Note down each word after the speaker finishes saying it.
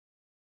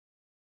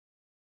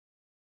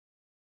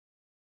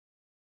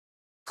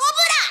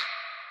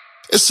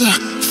It's a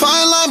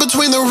fine line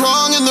between the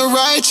wrong and the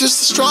righteous.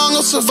 The strong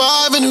will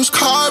survive and whose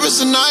car is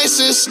the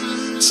nicest.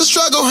 It's a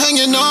struggle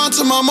hanging on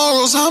to my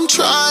morals, I'm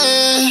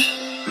trying.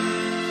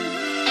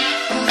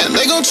 And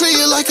they gon' treat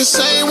you like a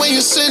saint when you're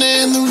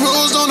sinning. The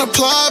rules don't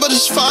apply, but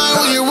it's fine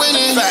when you're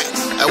winning.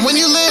 And when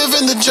you live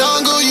in the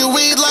jungle, you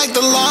eat like the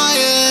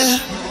lion.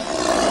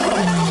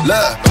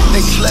 Look,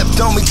 they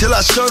slept on me till I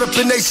showed up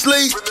in they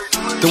sleep.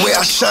 The way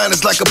I shine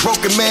is like a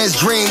broken man's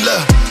dream.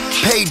 Look,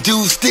 paid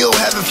dues, still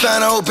haven't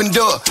found an open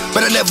door.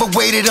 But I never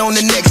waited on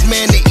the next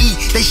man to eat.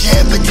 They should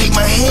have to take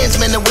my hands,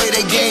 man, the way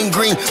they gang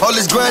green. All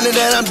this grinding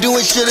that I'm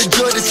doing should've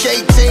joined the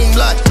skate team.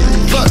 Like,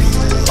 fuck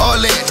it, all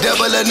in,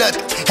 double or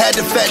nothing. Had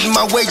to fatten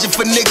my wager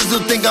for niggas who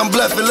think I'm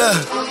bluffing. Look,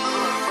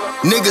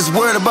 niggas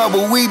worried about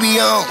what we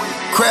be on.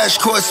 Crash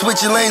course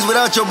switching lanes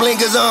without your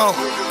blinkers on.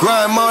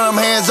 Grind more, them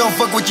hands on,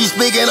 fuck what you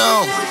speaking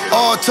on.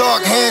 All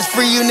talk, hands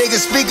free, you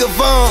niggas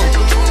speakerphone.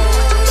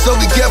 So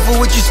be careful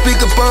what you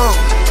speak upon.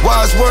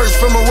 Wise words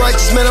from a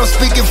righteous man I'm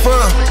speaking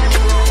from.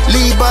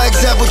 Lead by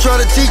example, try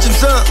to teach him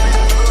something.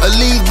 Or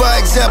lead by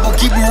example,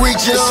 keep him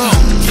reaching on.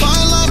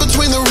 Fine line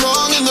between the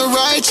wrong and the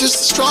righteous.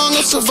 The strong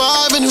will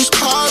survive and whose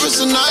car is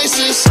the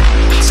nicest.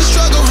 It's a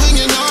struggle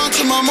hanging on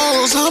to my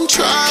morals, I'm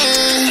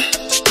trying.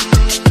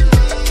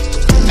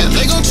 And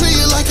they gon' treat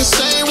you like a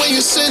saint when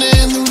you're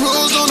sinning. The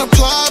rules don't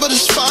apply, but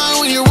it's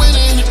fine when you're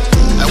winning.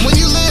 And when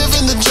you live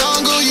in the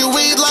jungle, you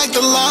eat like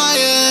the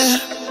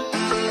lion.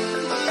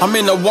 I'm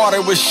in the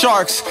water with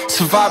sharks,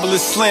 survival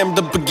is slim,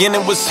 the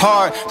beginning was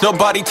hard,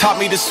 nobody taught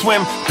me to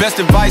swim. Best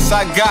advice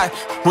I got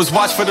was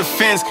watch for the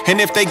fins, and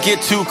if they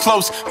get too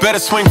close, better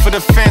swing for the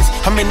fence.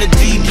 I'm in the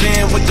deep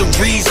end with the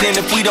reason,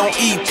 if we don't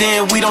eat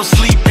then we don't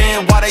sleep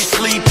in. While they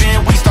sleeping,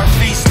 we start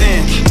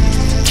feasting.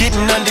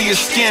 Getting under your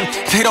skin,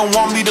 they don't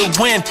want me to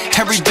win.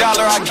 Every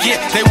dollar I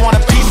get, they want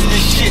a piece of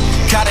this shit.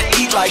 Gotta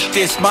eat like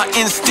this, my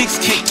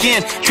instincts kick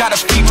in. Gotta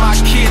feed my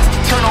kids,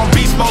 turn on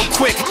beast mode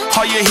quick.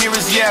 All you hear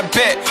is yeah,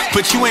 bet,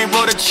 but you ain't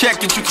wrote a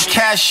check that you can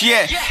cash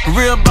yet.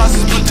 Real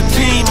bosses put the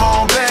team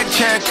on, back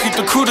check.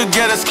 Keep the crew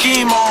together,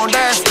 scheme on,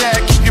 that's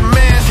that. Keep your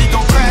mans, he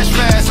gon' crash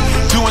fast.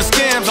 Doing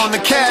scams on the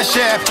cash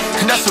app,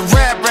 and that's a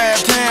rap,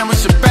 damn,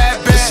 it's a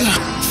bad bet.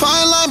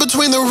 Fine line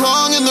between the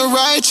wrong and the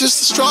righteous.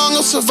 The strong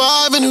will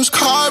survive and whose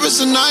car is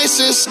the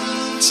nicest.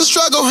 It's a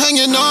struggle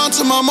hanging on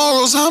to my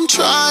morals, I'm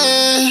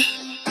trying.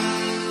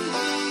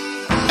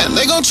 And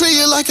they gon' treat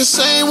you like a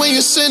saint when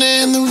you're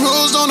sinning. The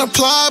rules don't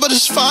apply, but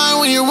it's fine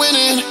when you're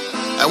winning.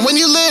 And when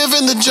you live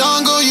in the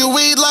jungle, you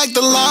eat like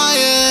the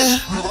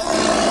lion.